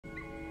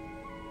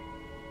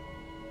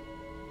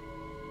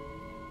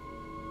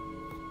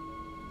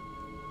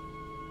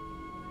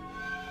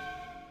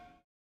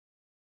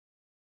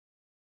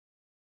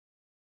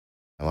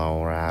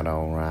alright,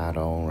 alright,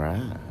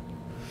 alright.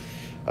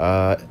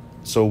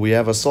 So we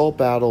have Assault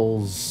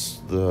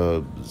Battles,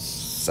 the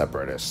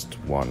Separatist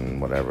one,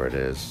 whatever it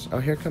is. Oh,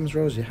 here comes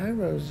Rosie. Hi,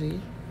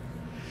 Rosie.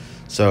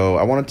 So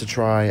I wanted to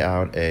try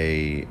out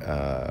a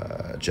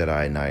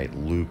Jedi Knight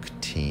Luke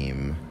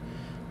team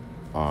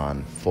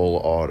on full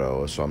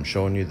auto. So I'm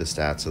showing you the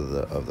stats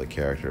of the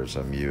characters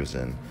I'm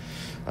using.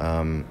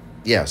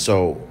 Yeah,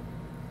 so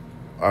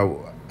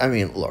I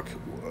mean, look,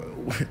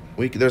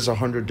 there's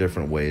 100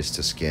 different ways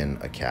to skin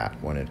a cat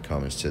when it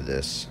comes to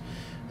this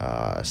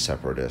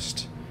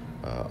Separatist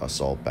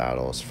assault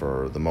battles.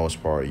 For the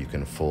most part, you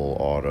can full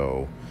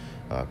auto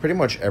pretty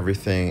much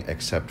everything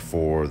except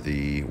for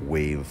the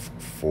Wave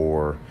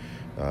 4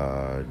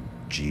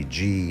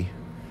 GG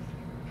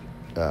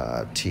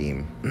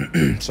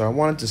team. So I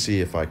wanted to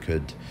see if I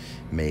could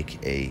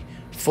make a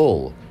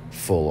full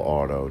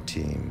auto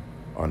team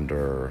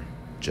under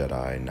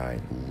Jedi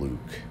Knight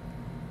Luke.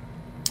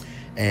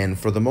 And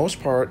for the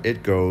most part,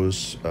 it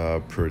goes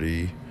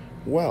pretty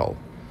well.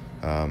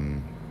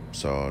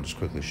 So I'll just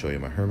quickly show you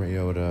my Hermit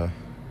Yoda.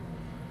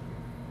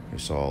 You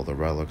saw all the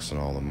relics and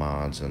all the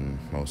mods and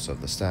most of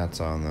the stats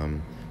on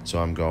them. So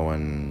I'm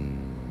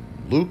going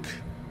Luke,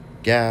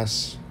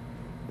 Gas,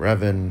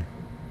 Revan,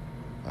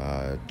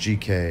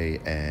 GK,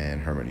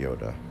 and Hermit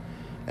Yoda.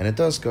 And it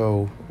does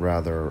go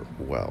rather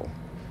well.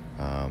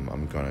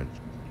 I'm going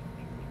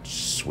to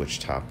switch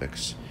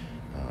topics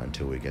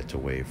until we get to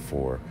Wave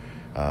 4.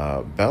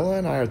 Bella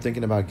and I are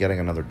thinking about getting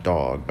another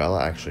dog.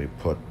 Bella actually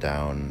put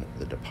down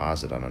the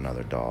deposit on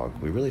another dog.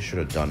 We really should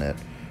have done it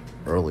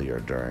earlier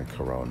during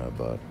Corona,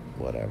 but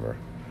whatever.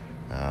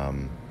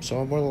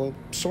 So we're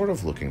sort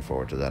of looking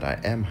forward to that. I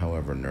am,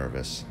 however,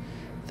 nervous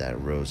that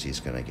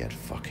Rosie's gonna get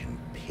fucking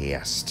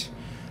pissed,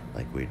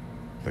 like we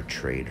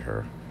betrayed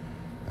her.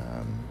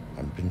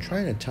 I've been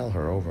trying to tell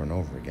her over and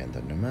over again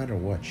that no matter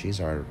what, she's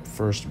our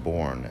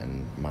firstborn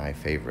and my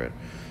favorite.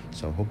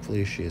 So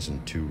hopefully she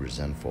isn't too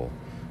resentful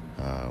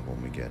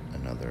when we get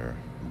another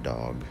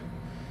dog.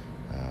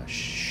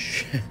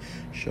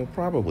 She'll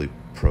probably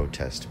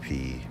protest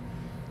pee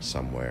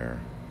somewhere,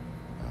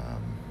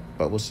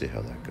 but we'll see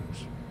how that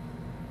goes.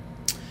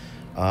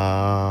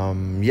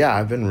 Yeah,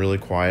 I've been really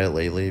quiet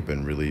lately,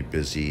 been really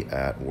busy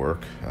at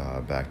work,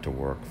 back to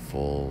work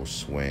full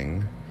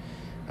swing.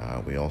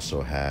 We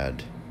also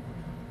had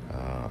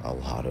a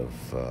lot of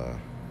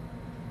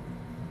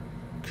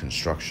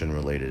construction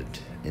related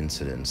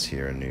incidents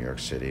here in New York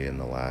City in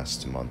the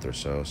last month or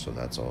so, so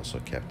that's also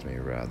kept me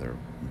rather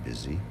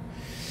busy,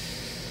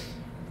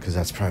 because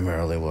that's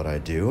primarily what I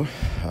do.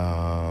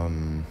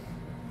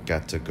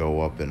 Got to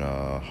go up in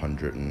a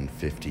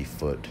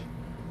 150-foot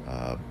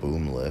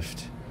boom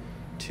lift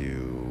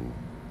to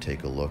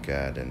take a look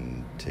at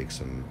and take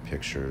some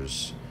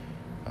pictures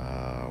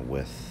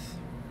with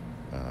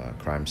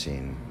crime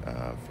scene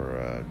for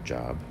a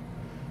job.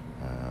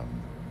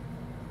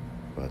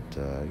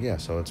 Yeah,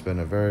 so it's been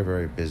a very,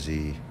 very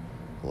busy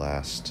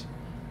last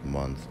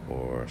month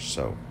or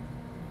so.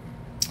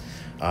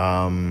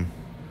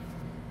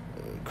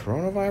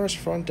 Coronavirus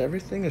front,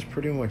 everything is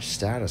pretty much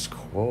status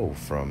quo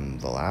from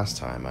the last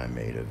time I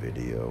made a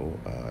video.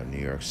 New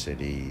York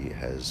City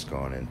has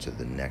gone into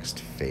the next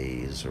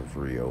phase of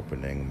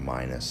reopening,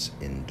 minus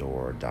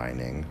indoor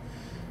dining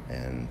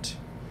and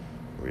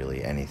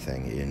really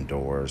anything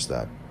indoors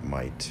that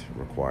might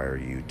require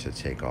you to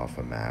take off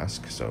a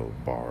mask. So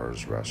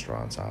bars,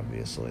 restaurants,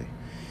 obviously.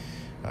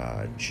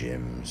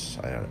 Gyms,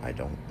 I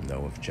don't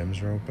know if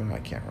gyms are open, I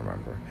can't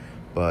remember.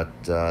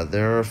 But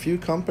there are a few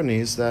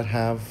companies that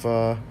have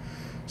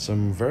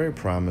some very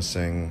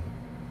promising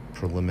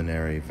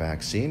preliminary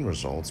vaccine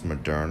results.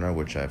 Moderna,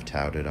 which I've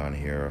touted on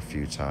here a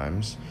few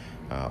times,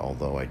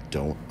 although I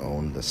don't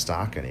own the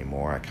stock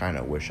anymore. I kind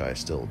of wish I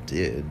still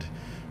did,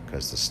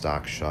 because the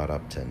stock shot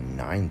up to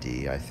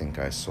 90. I think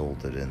I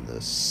sold it in the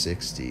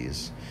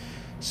 60s.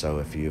 So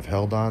if you've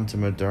held on to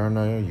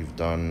Moderna, you've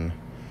done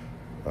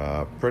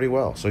pretty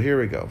well. So here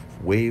we go.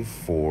 Wave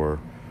 4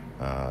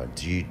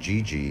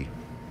 GG.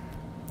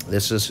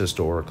 This is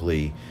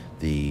historically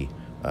the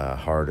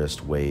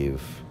hardest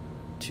wave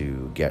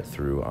to get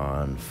through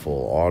on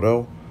full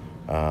auto.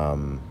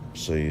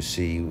 So you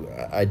see,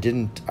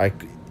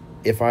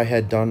 if I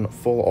had done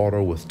full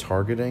auto with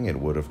targeting, it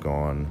would have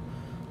gone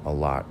a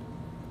lot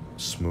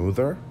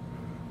smoother.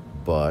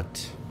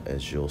 But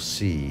as you'll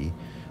see,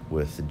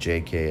 with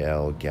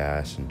JKL,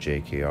 Gas, and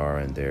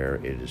JKR in there,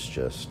 it is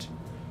just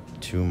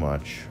too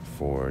much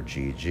for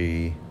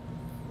GG.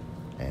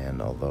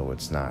 And although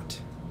it's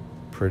not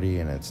pretty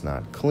and it's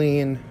not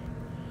clean,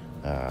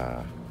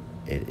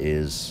 it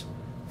is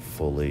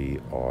fully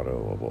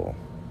autoable.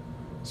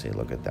 See,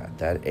 look at that.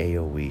 That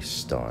AoE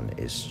stun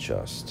is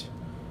just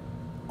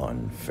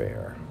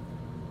unfair.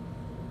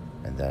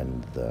 And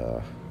then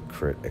the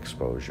crit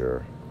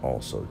exposure,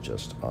 also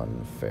just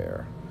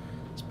unfair.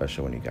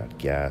 Especially when you got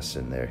Gas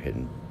in there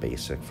hitting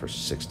basic for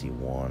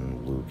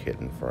 61, Luke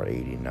hitting for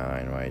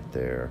 89 right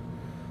there,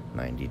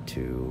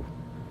 92.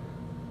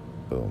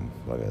 Boom,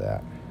 look at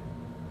that.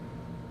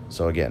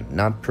 So again,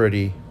 not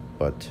pretty,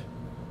 but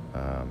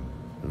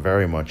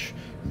very much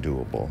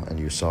doable. And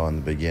you saw in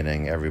the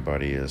beginning,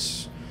 everybody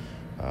is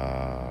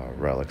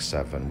Relic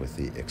 7 with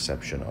the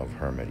exception of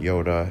Hermit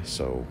Yoda.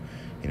 So,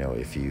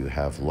 if you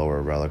have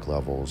lower Relic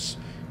levels,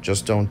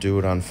 just don't do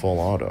it on full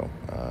auto.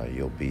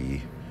 You'll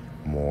be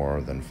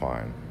more than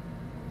fine.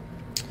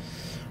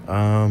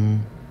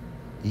 Um,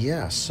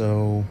 yeah,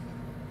 so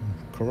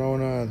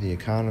Corona, the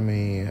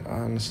economy,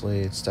 honestly,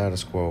 it's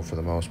status quo for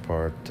the most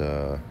part.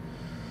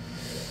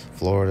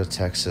 Florida,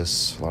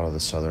 Texas, a lot of the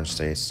southern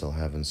states still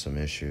having some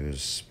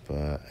issues,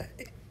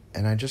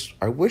 and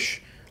I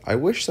wish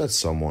that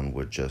someone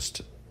would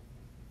just,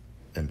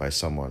 and by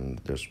someone,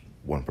 there's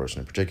one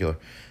person in particular,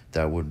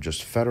 that would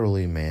just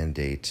federally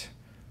mandate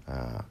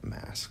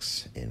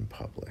masks in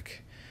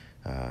public.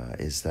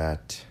 Is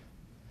that,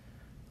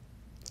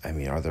 I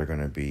mean, are there going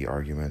to be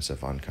arguments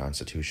of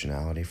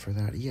unconstitutionality for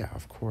that? Yeah,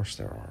 of course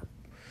there are.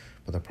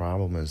 But the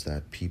problem is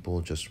that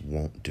people just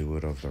won't do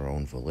it of their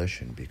own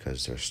volition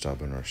because they're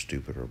stubborn or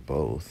stupid or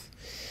both.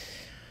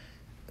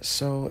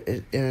 So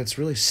and it's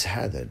really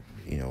sad that,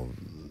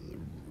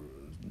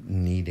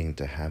 needing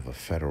to have a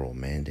federal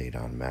mandate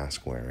on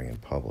mask wearing in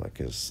public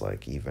is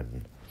like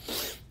even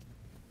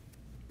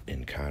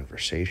in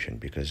conversation,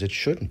 because it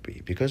shouldn't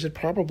be, because it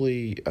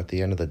probably at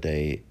the end of the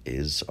day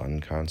is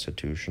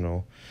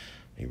unconstitutional.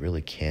 You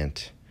really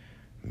can't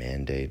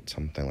mandate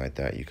something like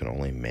that. You can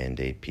only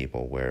mandate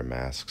people wear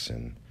masks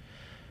in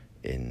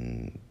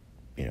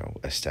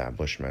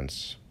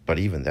establishments, but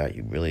even that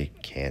you really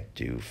can't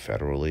do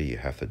federally. You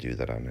have to do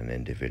that on an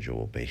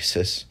individual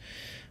basis.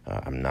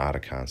 I'm not a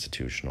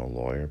constitutional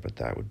lawyer, but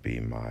that would be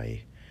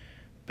my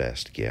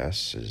best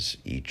guess, is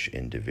each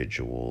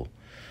individual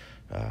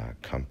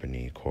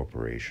company,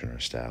 corporation, or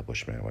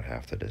establishment would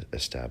have to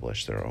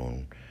establish their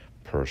own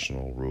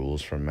personal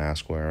rules for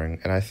mask wearing.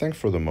 And I think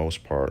for the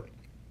most part,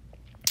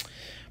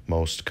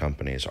 most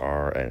companies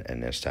are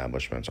and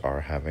establishments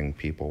are having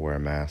people wear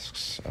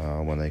masks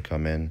when they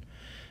come in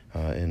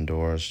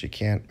indoors. You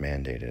can't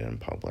mandate it in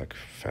public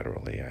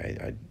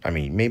federally. I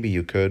mean, maybe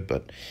you could,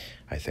 but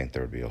I think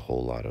there would be a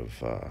whole lot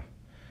of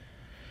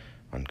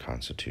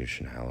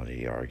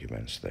unconstitutionality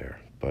arguments there.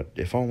 But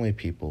if only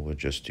people would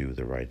just do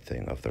the right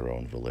thing of their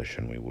own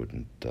volition, we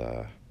wouldn't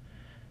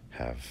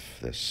have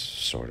this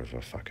sort of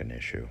a fucking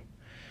issue.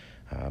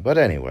 But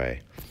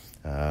anyway,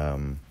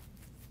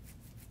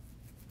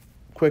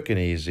 quick and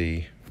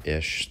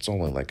easy-ish. It's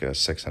only like a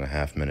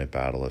 6.5-minute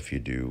battle if you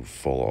do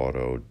full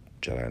auto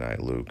Jedi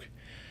Knight Luke.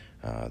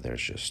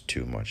 There's just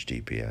too much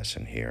DPS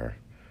in here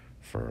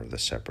for the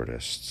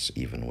Separatists,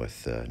 even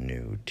with the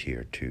new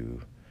Tier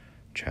 2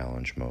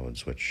 challenge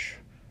modes, which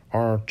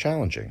are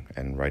challenging,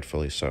 and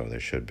rightfully so. They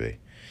should be.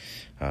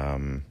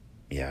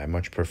 Yeah, I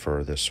much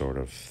prefer this sort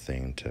of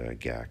thing to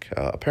GAC.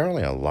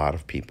 Apparently a lot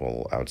of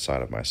people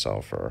outside of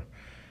myself are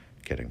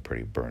getting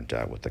pretty burnt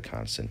out with the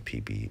constant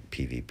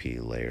PvP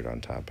layered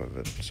on top of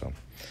it. So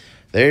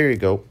there you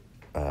go.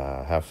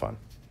 Have fun.